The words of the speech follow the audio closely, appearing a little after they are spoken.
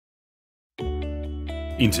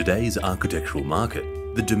In today's architectural market,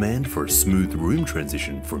 the demand for a smooth room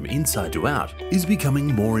transition from inside to out is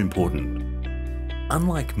becoming more important.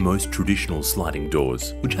 Unlike most traditional sliding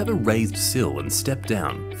doors, which have a raised sill and step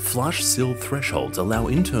down, flush sill thresholds allow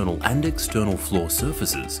internal and external floor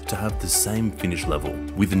surfaces to have the same finish level,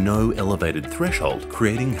 with no elevated threshold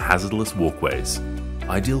creating hazardous walkways.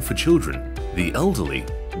 Ideal for children, the elderly,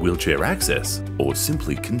 wheelchair access, or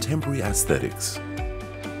simply contemporary aesthetics.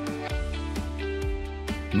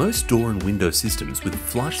 Most door and window systems with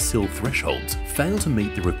flush sill thresholds fail to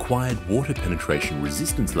meet the required water penetration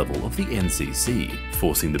resistance level of the NCC,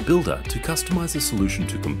 forcing the builder to customize a solution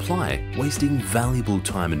to comply, wasting valuable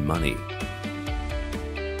time and money.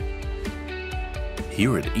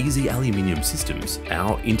 Here at Easy Aluminium Systems,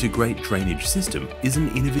 our Integrate drainage system is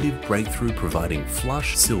an innovative breakthrough providing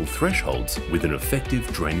flush sill thresholds with an effective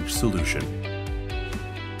drainage solution.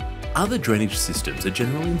 Other drainage systems are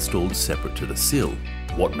generally installed separate to the sill.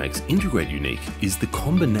 What makes Integrate unique is the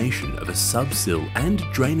combination of a Subsill and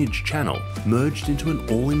drainage channel merged into an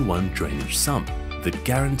all-in-one drainage sump that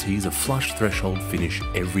guarantees a flush threshold finish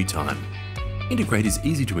every time. Integrate is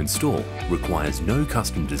easy to install, requires no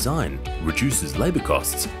custom design, reduces labour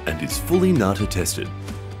costs, and is fully NATA tested.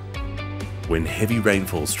 When heavy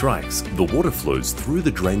rainfall strikes, the water flows through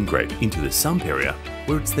the drain grate into the sump area,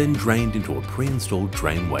 where it's then drained into a pre-installed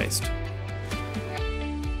drain waste.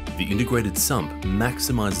 The integrated sump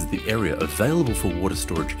maximises the area available for water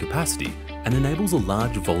storage capacity and enables a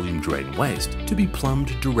large volume drain waste to be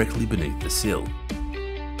plumbed directly beneath the sill.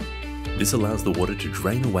 This allows the water to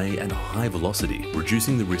drain away at high velocity,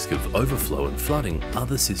 reducing the risk of overflow and flooding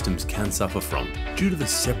other systems can suffer from due to the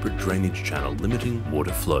separate drainage channel limiting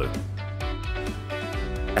water flow.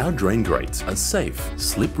 Our drain grates are safe,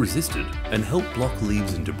 slip resistant, and help block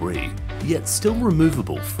leaves and debris, yet still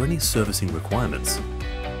removable for any servicing requirements.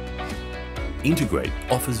 Integrate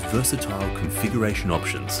offers versatile configuration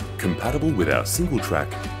options compatible with our single track,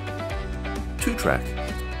 2-track,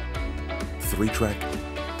 3-track,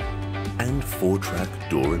 and 4-track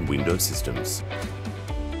door and window systems.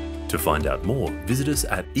 To find out more, visit us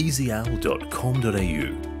at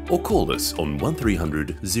easyal.com.au or call us on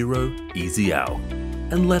 1300 0 EASY AL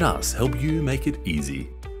and let us help you make it easy.